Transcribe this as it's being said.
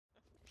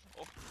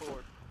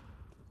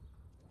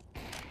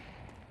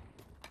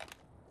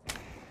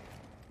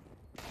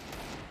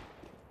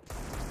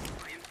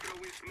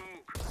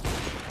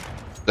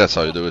That's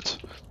how you do it.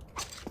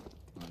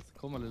 Nice.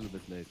 Come a little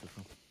bit later.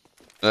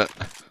 That's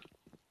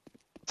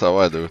how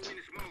I do it.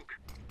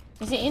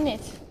 Is he in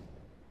it?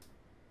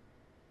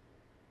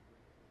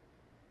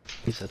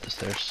 He's at the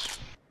stairs.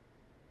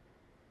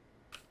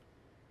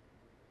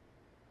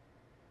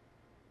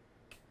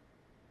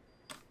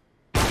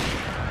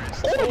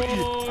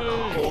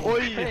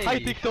 Oj! Hi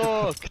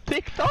TikTok!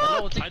 TikTok!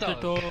 Hello,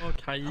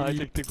 TikTok! Hi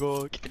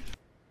TikTok!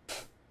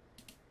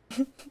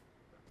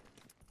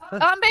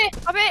 En B!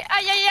 En B!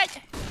 Aïe aïe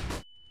aïe!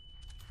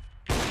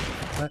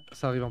 Ouais,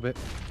 ça arrive en B.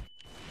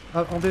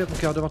 Ah, en B, mon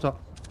cœur, devant toi.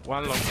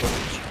 One long.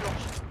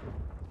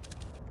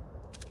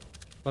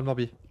 One more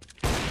B.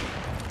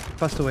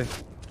 Fast away.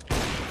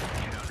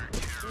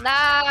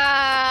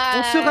 Nice!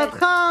 On se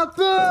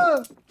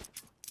rattrape!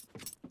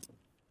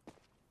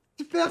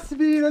 Super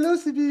Sibyl, hello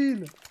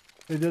Sibyl!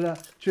 Et de là,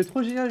 tu es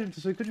trop génial, je ne te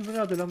souhaite que du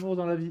bonheur, de l'amour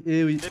dans la vie.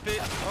 Eh oui. Épée.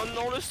 Oh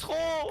non, le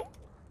straw!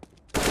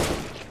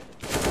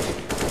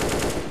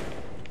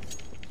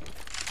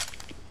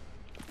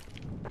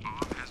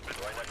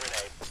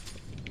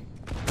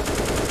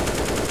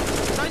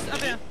 Nice,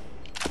 AB.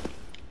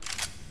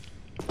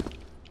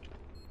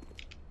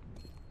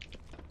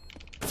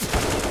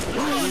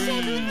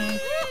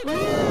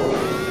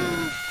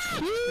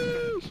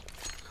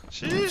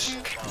 Sheesh!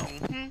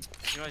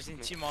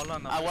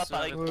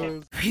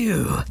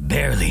 Phew,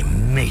 barely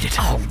made it.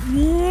 Oh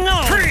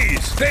no!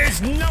 Freeze!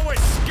 There's no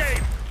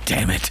escape!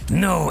 Damn it,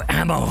 no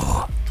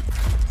ammo.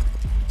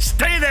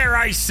 Stay there,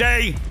 I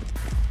say!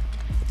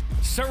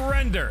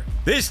 Surrender!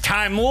 This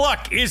time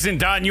luck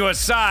isn't on your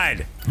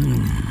side!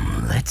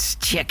 Let's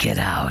check it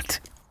out.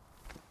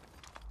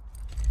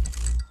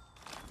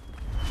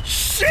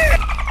 Shit!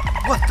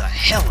 What the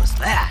hell is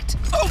that?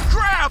 Oh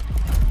crap!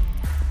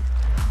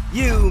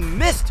 You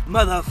missed,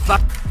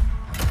 motherfucker!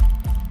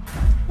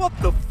 What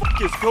the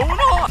fuck is going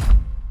on?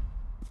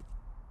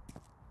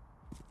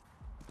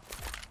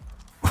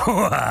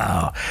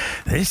 Wow,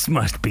 this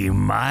must be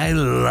my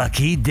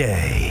lucky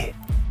day.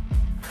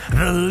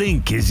 The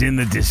link is in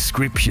the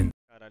description.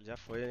 Caralho, já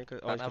foi, hein?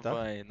 Tá na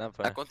van, na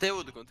van. Tá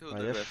conteúdo,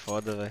 Aí é velho.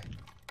 foda, velho.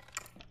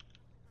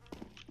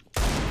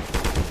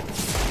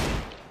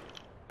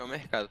 É o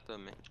mercado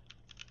também.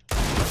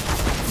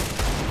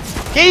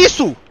 Que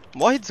isso?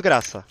 Morre,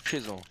 desgraça.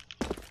 X1.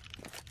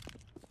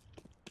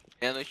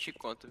 Meia-noite te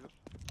conto, viu?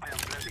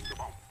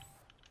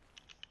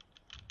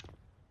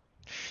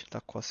 Tá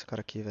coça esse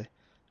cara aqui, velho.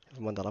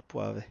 Vou mandar lá pro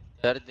A, velho.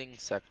 30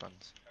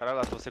 seconds. Caralho,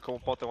 lá, você como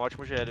pau tem um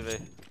ótimo GL,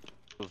 velho.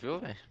 Tu viu,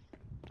 velho?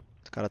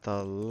 O cara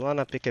tá lá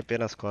na PQP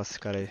nas costas, esse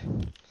cara aí.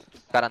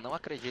 O cara não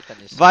acredita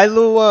nisso. Vai,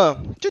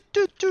 Luan!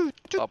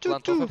 Ó,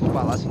 plantou, foi pro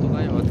palácio e tu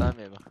ganhou, tá,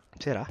 amigo?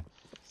 Será?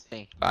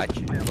 Sim,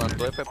 bate.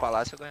 Plantou e foi pro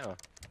palácio e ganhou.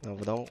 Não,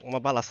 vou dar uma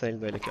balaça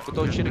nele aqui, ó.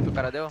 Escutou o tiro que o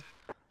cara deu?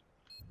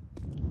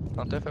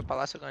 Plantou e foi pro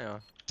palácio e ganhou.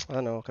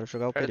 Ah não, eu quero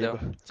jogar o Perdeu.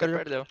 perigo. Você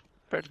perdeu.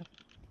 Perdeu.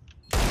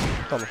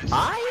 Toma.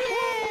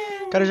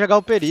 Quero jogar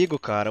o perigo,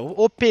 cara.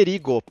 O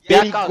perigo.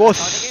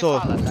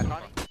 Perigoso.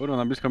 Kurwa,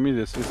 na blisko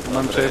midy,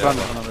 mam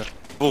przejebane, panowie.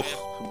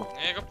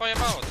 Nie go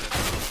pojebało,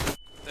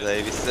 ty.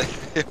 Zajebiste.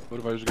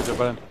 Kurwa, już go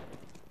dziabałem.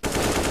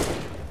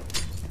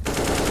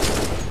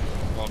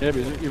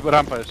 Jebie, i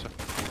rampa jeszcze.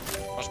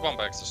 Masz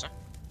bombę jak chcesz, nie?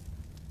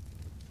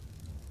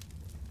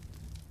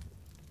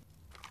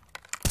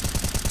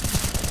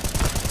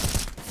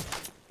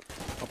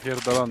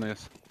 Opierdolony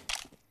jest.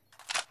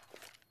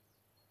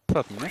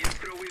 Ostatni, nie?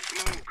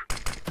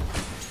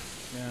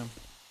 Nie.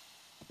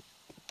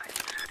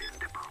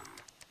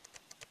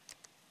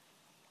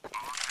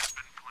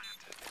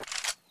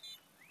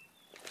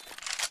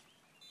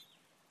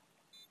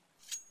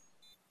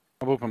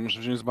 Obupę muszę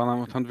wziąć z bana,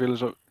 bo tam dwie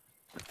leżały.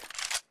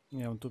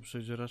 Nie, on tu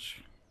przyjdzie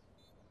raczej.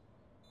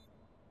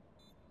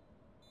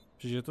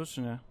 Przyjdzie tu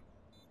czy nie?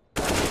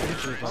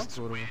 Przyjdzie tam,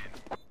 kurwa.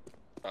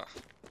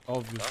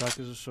 Obvious,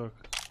 taki, że szok.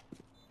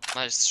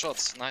 Nice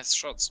shots, nice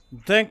shots.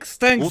 Thanks,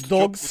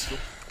 dogs!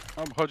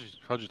 No,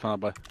 chodzi to na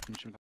B.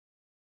 Musimy...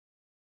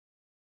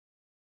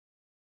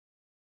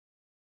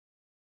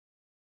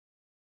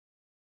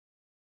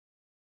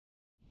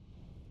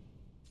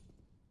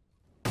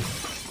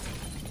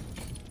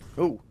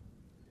 Ooh.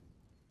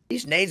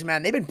 These nades,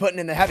 man, they've been putting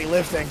in the heavy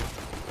lifting.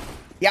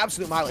 The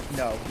absolute mileage.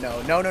 No.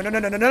 Not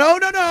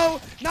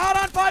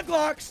on 5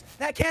 Glocks.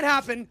 That can't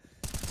happen.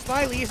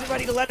 Smiley isn't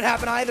ready to let it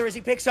happen either as he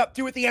picks up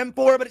 2 at the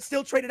M4, but it's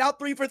still traded out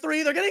 3 for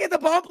 3. They're gonna get the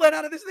bomb plan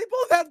out of this. They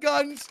both have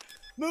guns.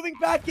 Moving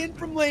back in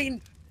from lane.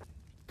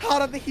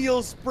 Caught on the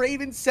heels.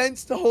 Brave and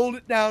Sense to hold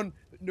it down.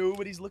 But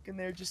nobody's looking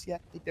there just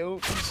yet. They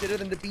don't consider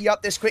them to be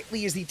up this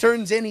quickly as he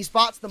turns in. He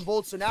spots them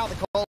both, so now the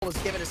call was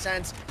given a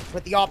Sense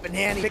with the op in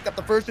hand. He picked up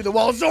the first through the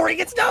wall. Zori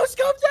gets no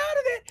scopes out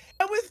of it!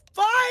 And with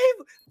 5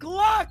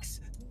 Glocks!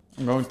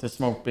 I'm going to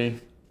smoke B.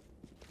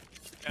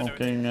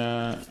 Smoking,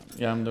 yeah,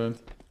 I'm doing it.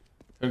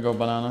 Could go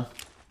banana.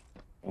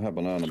 I have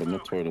banana, but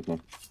not toilet now.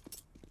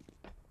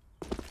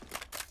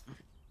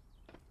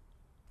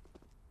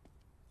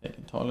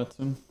 Taking toilet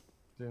soon.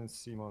 Didn't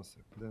see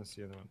monster. Didn't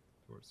see anyone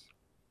towards.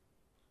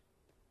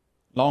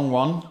 Long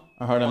one.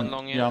 I heard him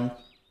long, yeah. jump.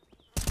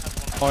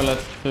 Toilet,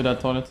 to that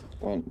toilet.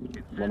 One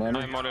banana.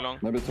 I'm molly long.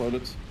 Maybe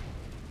toilet.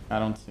 I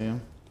don't see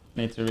him.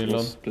 Need to reload.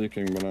 Was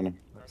peeking banana.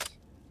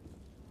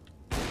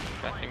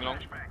 Backing long.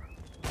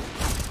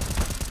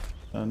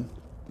 Then.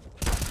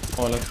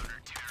 Toilet.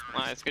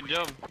 Nice, good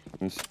job.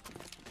 Nice.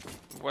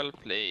 Well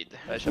played.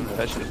 Flash.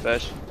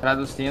 Atrás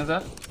do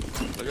cinza.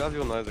 Legal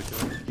viu nós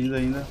aqui. Cinza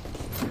ainda.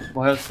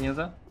 Morreu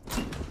cinza.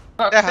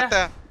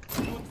 Terra.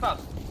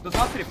 Dos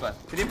falsos tripla.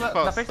 Tripla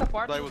na frente da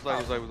porta. Usai.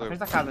 Na frente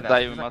da casa,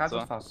 Daí aliás. me Na casa matou.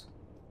 dos falsos.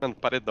 Mano,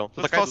 paredão.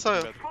 Tudo falsa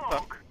eu.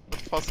 Tá.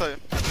 Tudo falsa eu.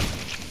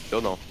 Eu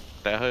não.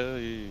 Terra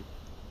e...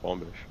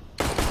 bombas.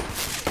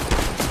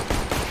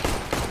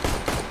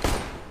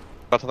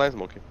 Tá na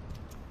smoke.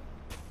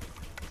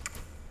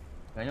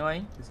 Ganhou,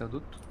 hein? Esse é o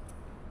duto.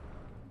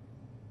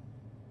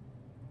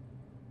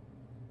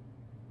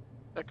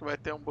 Será que vai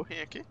ter um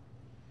burrinho aqui?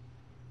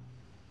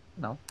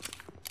 Não.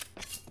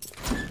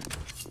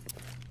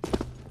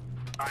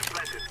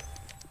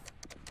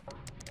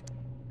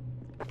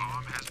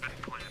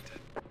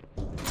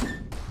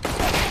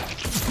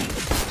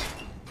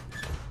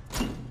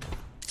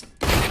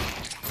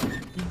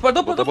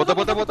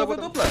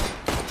 Dupla.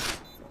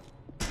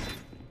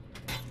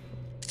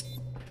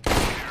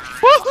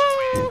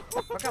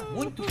 Joga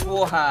muito,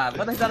 porra!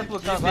 Manda risada pro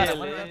Lucão agora,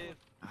 manda.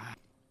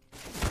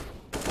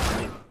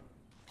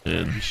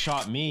 He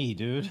shot me,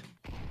 dude.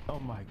 Oh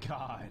my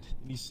god.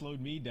 He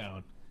slowed me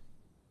down.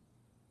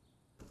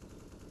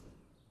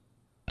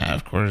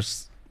 Of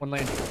course. One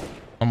lane.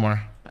 One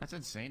more. That's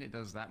insane. It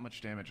does that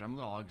much damage. I'm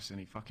logs and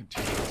he fucking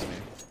two-shots me.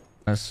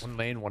 Nice. One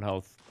lane, one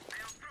health.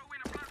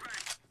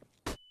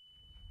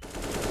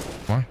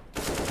 More.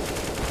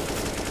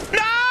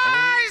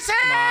 Nice!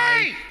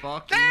 Hey!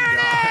 There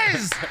it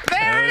is!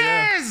 There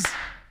it is!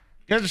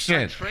 Good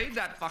shit. Trade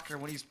that fucker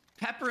when he's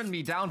peppering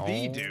me down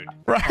B, dude.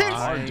 Right?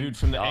 Hard, dude,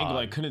 from the angle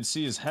I couldn't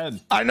see his head.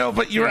 I know,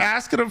 but you were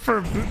asking him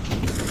for...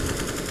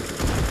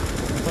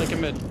 Play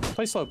mid.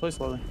 Play slow, play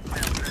slowly.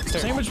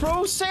 Sandwich,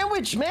 bro!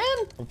 Sandwich, man!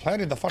 I'm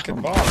planting the fucking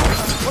bomb.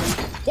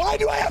 Why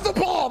do I have the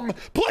bomb?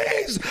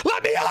 Please!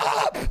 Let me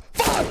up!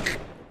 Fuck!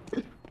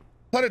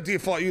 Let it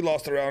default, you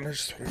lost the round.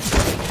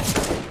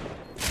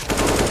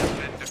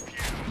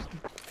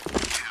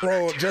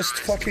 Bro, just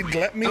fucking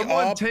let me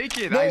Someone up. take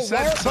it. No, I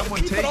said someone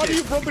keep take on it.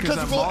 you, bro, because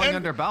I'm we'll falling end-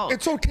 under belt.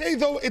 It's okay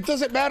though. It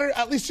doesn't matter.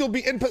 At least you'll be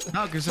in.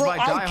 No, because if Bro, I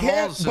die can't,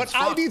 halls, but it's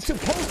I fucked. need to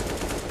post.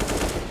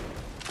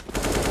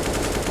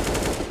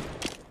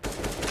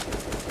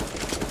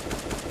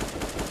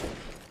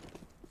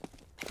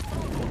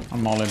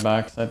 I'm molly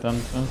back, side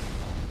entrance.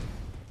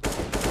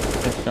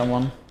 Hit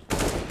someone.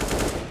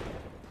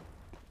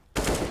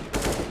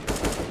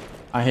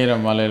 I hit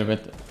him a little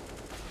bit.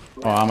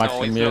 Oh, I'm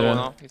actually he's muted. low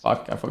now.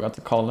 Fuck, I forgot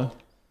to call it.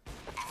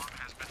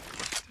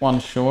 One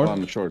short.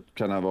 One short.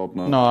 Can have up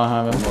now. No, I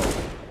haven't.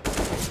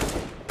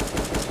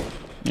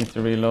 Need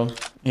to reload.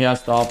 He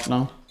has the op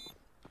now.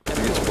 I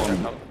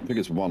think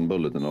it's one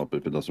bullet in up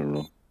if it doesn't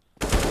roll.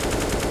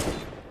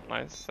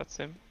 Nice, that's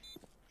him.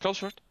 Close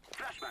short.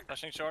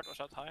 Flashing short or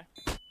shot high.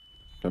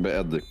 Can be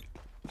Eddie.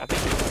 I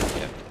think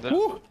yeah. There.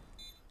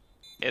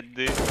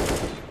 Eddie.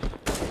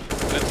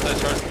 Left side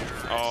short.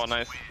 Oh,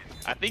 nice.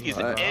 I think he's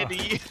an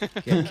Eddie.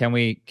 Can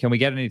we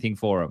get anything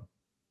for him?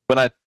 When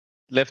I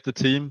left the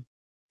team,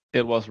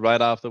 it was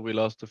right after we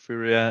lost to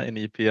Furia in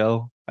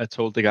EPL. I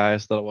told the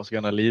guys that I was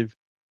gonna leave.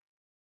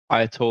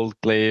 I told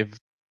Glaive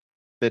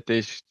that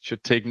they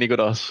should take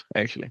NIKO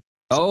actually.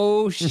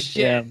 Oh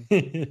shit!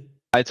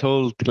 I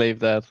told Glaive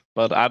that,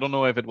 but I don't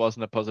know if it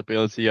wasn't a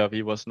possibility of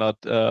he was not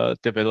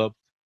developed.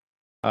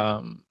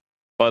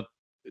 But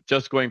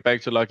just going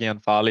back to Lucky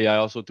and Farley, I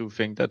also do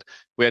think that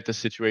we had the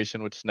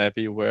situation with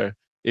Snappy where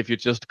if you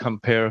just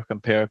compare,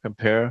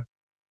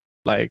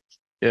 like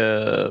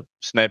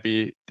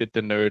Snappy did the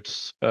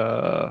nerds,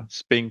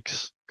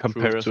 Spinks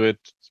compared to it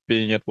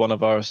being at one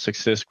of our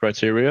success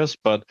criterias,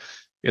 but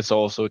it's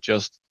also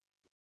just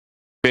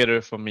better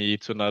for me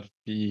to not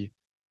be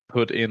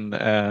put in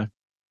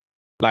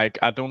like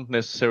I don't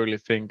necessarily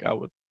think I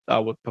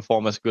would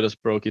perform as good as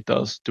Brokey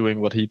does doing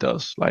what he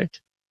does. Like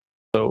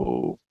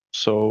so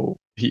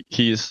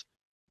he's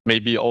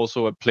maybe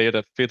also a player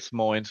that fits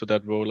more into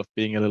that role of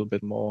being a little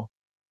bit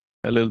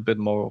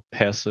more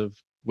passive,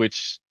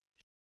 which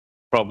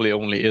probably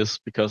only is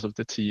because of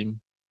the team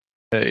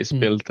is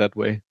built that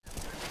way.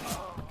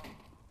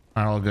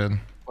 All good.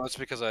 Well, it's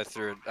because I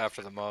threw it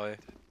after the molly.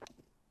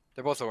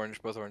 They're both orange,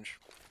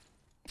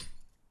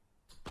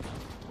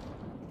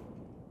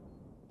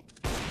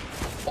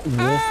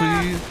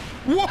 Wolfie.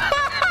 What?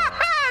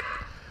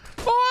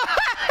 What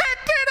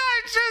did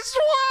I just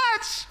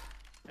watch?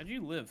 How'd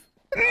you live?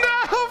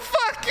 No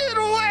fucking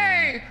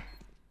way!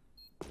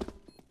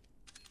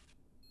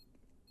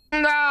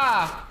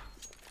 Nah!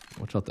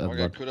 Watch out, Oh my Edward.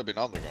 god, could have been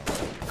underground.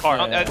 Car.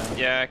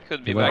 Yeah, it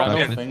could be Back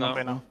back. up.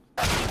 Okay, no.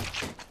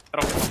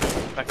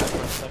 Back.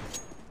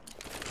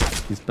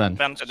 He's bent.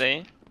 Bent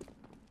today.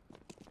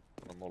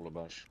 I'm all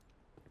bench.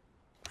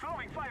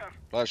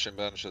 Flashing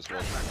bench as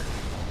well.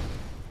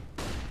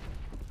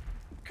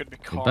 Could be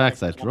The car.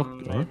 backside drop, or?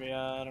 Maybe,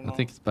 I don't know. I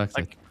think it's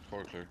backside.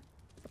 Core clear.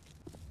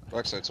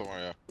 Backside somewhere,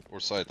 yeah. Or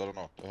side, I don't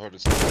know. I heard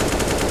it's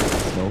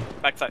No.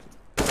 Backside.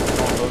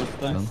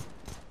 None.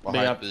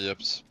 behind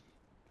B-ups.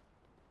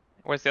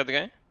 Where's the other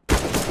guy?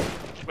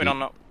 We don't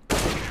know.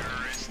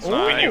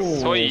 Oh,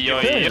 Nice. Oj, oj,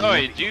 okay.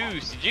 oj.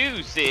 Juicy,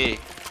 juicy.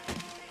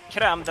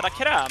 Crème de la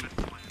crème.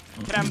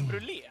 Crème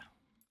brûlée.